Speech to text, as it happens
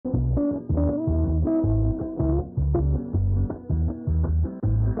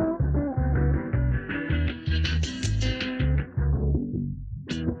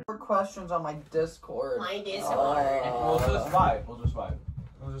questions on my Discord. My Discord. We'll just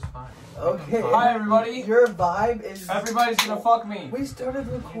vibe. Okay. Hi, everybody. Your vibe is... Everybody's gonna fuck me. We started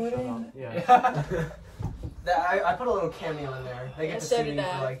recording. Yeah. I put a little cameo in there. They get to see me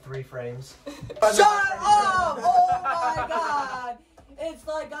for like 3 frames. Shut up! Oh my god! It's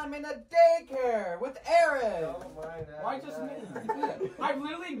like I'm in a daycare with Aaron. Oh my god. Why just me? I've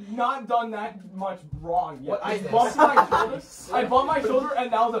literally not done that much wrong yet. What I is bumped this? my shoulder. I bumped my shoulder,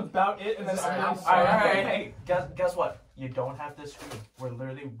 and that was about it. And then Hey, guess what? You don't have to scream. We're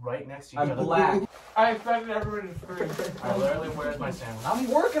literally right next to each other. I'm black. I expected everyone to scream. I literally, where's my sandwich? I'm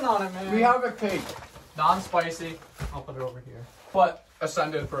working on it, man. We have a cake. Non-spicy. I'll put it over here. But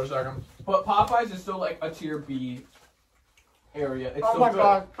Ascended for a second. Popeyes is still like a tier B area. It's Oh so my good.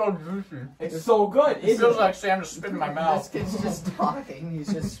 god, so juicy. It's so good. It feels like Sam just spit in my This mouth. kid's just talking.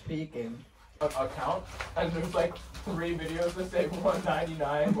 He's just speaking. Account, and there's like 3 videos that say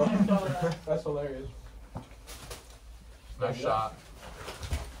 $1.99. That's hilarious. Nice shot.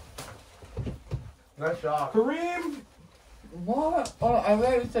 Nice shot. Kareem. What? Oh, I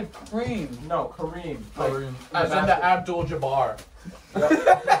thought it said cream. No, Kareem. Kareem. As in the Abdul-Jabbar.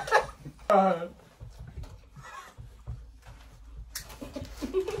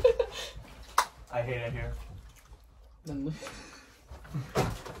 I hate it here.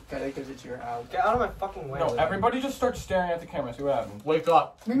 Gotta give it to your house. Get out of my fucking way. No, everybody just starts staring at the camera. See what happens. Wake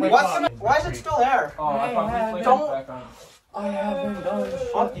up. Wake What's why is it still there? Oh, I thought Hey, we don't- played it back on. I haven't done shit.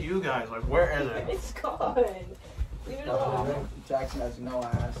 Fuck you guys. Like, where is it? It's gone. Leave it alone. Jackson has no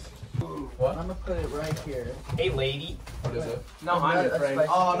ass. What? I'm gonna put it right here. Hey, lady. What is it? No, I'm That's afraid.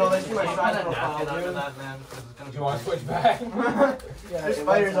 spicy. Oh no, they see my Can you side put a profile, napkin under dude. that, man? 'Cause it's gonna Do you want to switch back? Yeah, There's it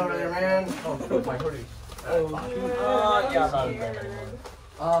spiders was over there, man. Oh, good, my hoodie. Yeah, about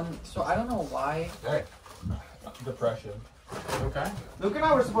it. So I don't know why. Hey, Depression. you okay? Luke and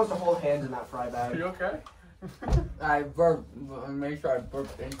I were supposed to hold hands in that fry Are bag. you okay? I burped. Make sure I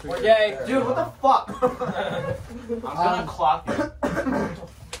burped into We're your gay. chair. Dude, what the fuck? I'm gonna clock you.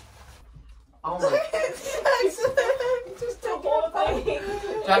 Oh my. Just the whole thing.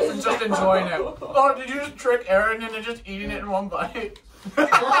 Jackson's just enjoying it. Oh, did you just trick Aaron into just eating it in one bite?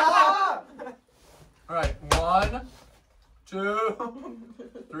 Alright, 1, 2,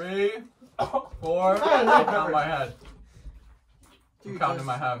 3, 4. Count my head. I'm Dude, counting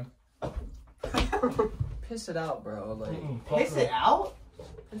my head. Piss it out, bro. Like, Piss it out?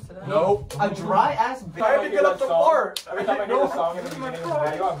 piss it out. Nope. A dry ass bitch. I have to get up to fart. Every time I hear No. the song in the beginning of the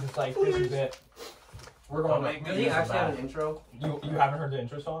video, I'm just like, this is it. We're Don't going make to... Does he actually have an intro? You haven't heard the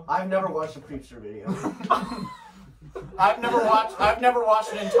intro song? I've never watched a Preepster video. I've never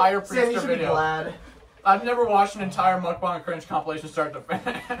watched an entire Sam, you Priester should be video. glad. I've never watched an entire Mukbang Cringe compilation start to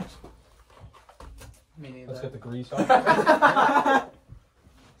finish. Me neither. Let's get the grease on.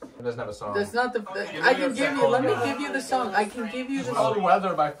 It doesn't have a song. That's not the. I can give you. Let me give you the song. I can give you It's the called song.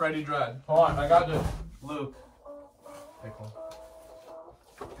 Weather by Freddie Dredd. Hold on, I got this. Luke. Pickle.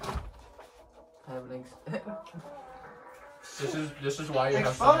 I have links. This is why you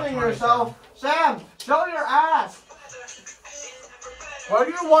have so much Exposing money, yourself. Sam, show your ass. Sam. Why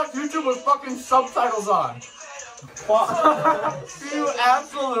do you want YouTube with fucking subtitles on? Fuck. You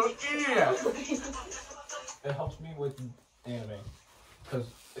absolute idiot. It helps me with anime. Because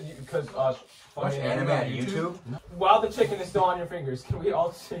Watch fucking anime on YouTube? While the chicken is still on your fingers, can we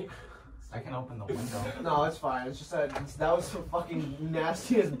all see? I can open the window. No, it's fine. It's just that that was the fucking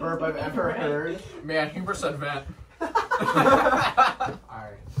nastiest burp I've ever heard. Man, Huber said vent.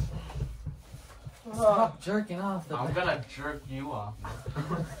 Alright. Stop jerking off. The I'm gonna jerk you off.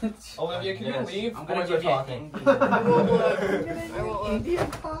 Olivia, can Yes. you leave? I'm gonna Boys give are you talking. I won't look.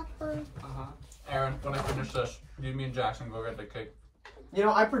 Indian cock first. Uh-huh. Aaron, when I finish this, you, me, and Jackson go get the cake. You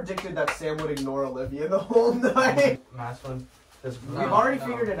know, I predicted that Sam would ignore Olivia the whole night. Maslin. This We've already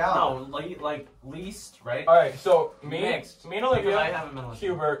figured it out. No, like least, right? Alright, so me and Because I Olivia, haven't been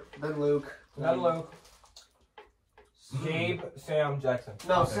listening. Hubert, Then Luke. then Luke, Gabe, Sam, Jackson.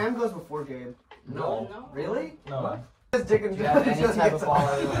 No, Okay. Sam goes before Gabe. No. No. Really? No. Just dick and Do you have any type of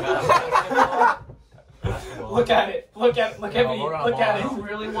Basketball. Look at it. Look at me. Look at You it.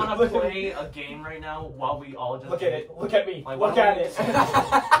 really want to Look at play a game right now while we all just Look at it. Look at me. Like, Look why at don't it.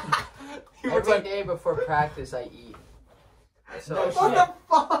 Hubert's Every like, day before practice, I eat. So What the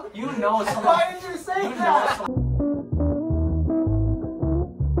fuck? You know it's Why did you say you know that? it's